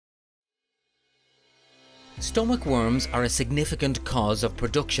Stomach worms are a significant cause of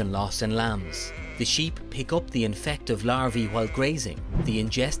production loss in lambs. The sheep pick up the infective larvae while grazing. The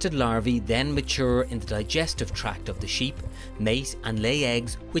ingested larvae then mature in the digestive tract of the sheep, mate and lay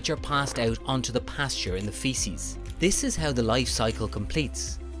eggs which are passed out onto the pasture in the faeces. This is how the life cycle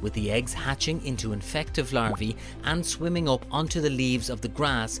completes, with the eggs hatching into infective larvae and swimming up onto the leaves of the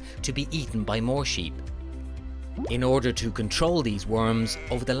grass to be eaten by more sheep. In order to control these worms,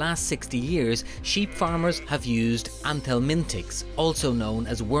 over the last 60 years, sheep farmers have used anthelmintics, also known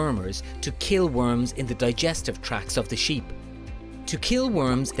as wormers, to kill worms in the digestive tracts of the sheep. To kill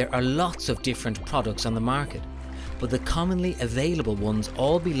worms, there are lots of different products on the market, but the commonly available ones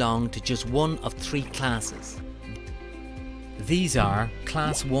all belong to just one of three classes. These are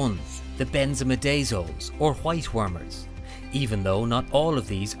Class 1, the benzimidazoles or white wormers. Even though not all of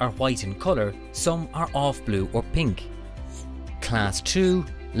these are white in colour, some are off blue or pink. Class 2,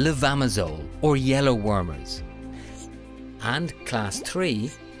 levamisole or yellow wormers. And Class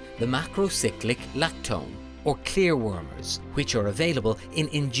 3, the macrocyclic lactone or clear wormers, which are available in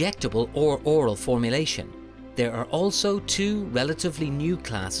injectable or oral formulation. There are also two relatively new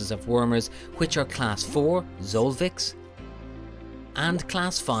classes of wormers, which are Class 4, Zolvix, and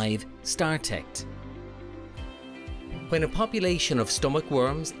Class 5, Startect. When a population of stomach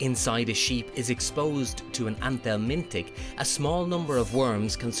worms inside a sheep is exposed to an anthelmintic, a small number of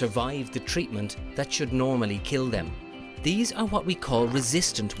worms can survive the treatment that should normally kill them. These are what we call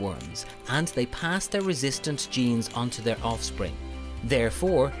resistant worms, and they pass their resistant genes onto their offspring.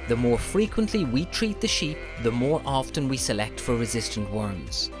 Therefore, the more frequently we treat the sheep, the more often we select for resistant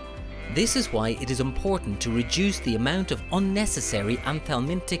worms. This is why it is important to reduce the amount of unnecessary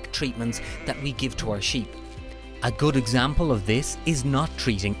anthelmintic treatments that we give to our sheep. A good example of this is not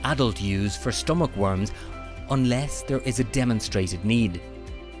treating adult ewes for stomach worms unless there is a demonstrated need.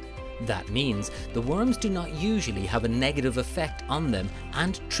 That means the worms do not usually have a negative effect on them,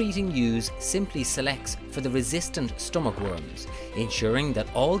 and treating ewes simply selects for the resistant stomach worms, ensuring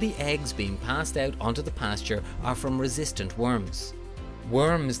that all the eggs being passed out onto the pasture are from resistant worms.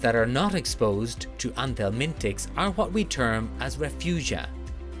 Worms that are not exposed to anthelmintics are what we term as refugia.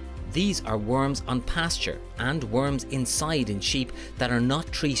 These are worms on pasture and worms inside in sheep that are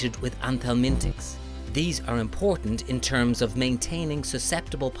not treated with anthelmintics. These are important in terms of maintaining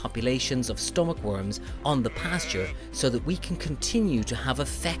susceptible populations of stomach worms on the pasture so that we can continue to have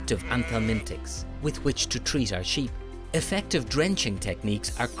effective anthelmintics with which to treat our sheep. Effective drenching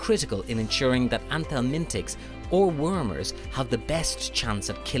techniques are critical in ensuring that anthelmintics or wormers have the best chance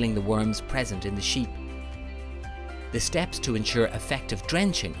at killing the worms present in the sheep. The steps to ensure effective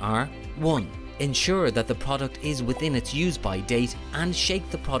drenching are: 1. Ensure that the product is within its use-by date and shake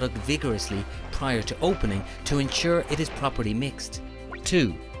the product vigorously prior to opening to ensure it is properly mixed.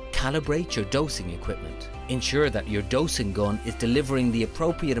 2. Calibrate your dosing equipment. Ensure that your dosing gun is delivering the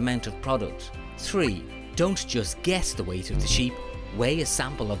appropriate amount of product. 3. Don't just guess the weight of the sheep. Weigh a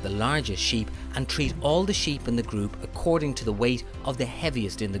sample of the largest sheep and treat all the sheep in the group according to the weight of the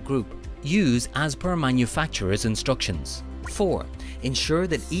heaviest in the group. Use as per manufacturer's instructions. 4. Ensure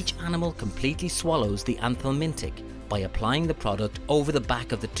that each animal completely swallows the anthelmintic by applying the product over the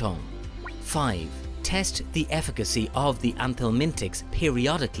back of the tongue. 5. Test the efficacy of the anthelmintics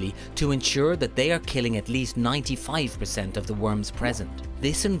periodically to ensure that they are killing at least 95% of the worms present.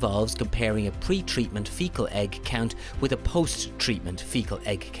 This involves comparing a pre-treatment fecal egg count with a post-treatment fecal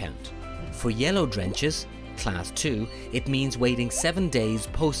egg count. For yellow drenches, Class 2, it means waiting 7 days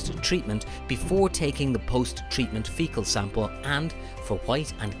post-treatment before taking the post-treatment fecal sample, and for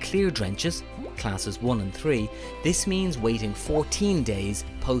white and clear drenches, Classes 1 and 3, this means waiting 14 days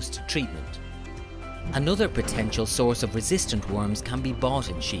post-treatment. Another potential source of resistant worms can be bought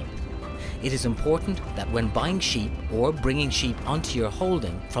in sheep. It is important that when buying sheep or bringing sheep onto your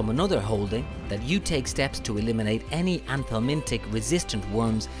holding from another holding, that you take steps to eliminate any anthelmintic resistant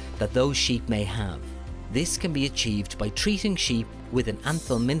worms that those sheep may have. This can be achieved by treating sheep with an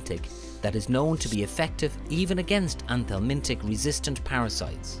anthelmintic that is known to be effective even against anthelmintic resistant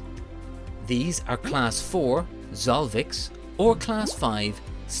parasites. These are Class 4, Zolvix, or Class 5,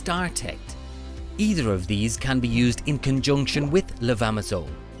 Startect. Either of these can be used in conjunction with levamisole,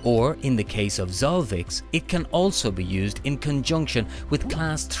 or in the case of Zolvix, it can also be used in conjunction with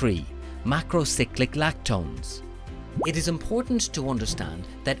Class 3, macrocyclic lactones. It is important to understand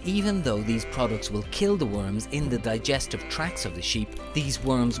that even though these products will kill the worms in the digestive tracts of the sheep, these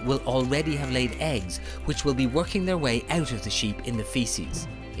worms will already have laid eggs which will be working their way out of the sheep in the faeces.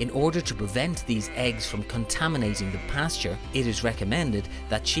 In order to prevent these eggs from contaminating the pasture, it is recommended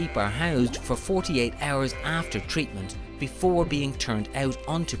that sheep are housed for 48 hours after treatment before being turned out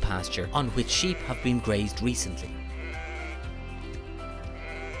onto pasture on which sheep have been grazed recently.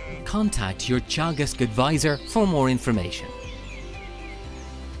 Contact your Teagasc advisor for more information.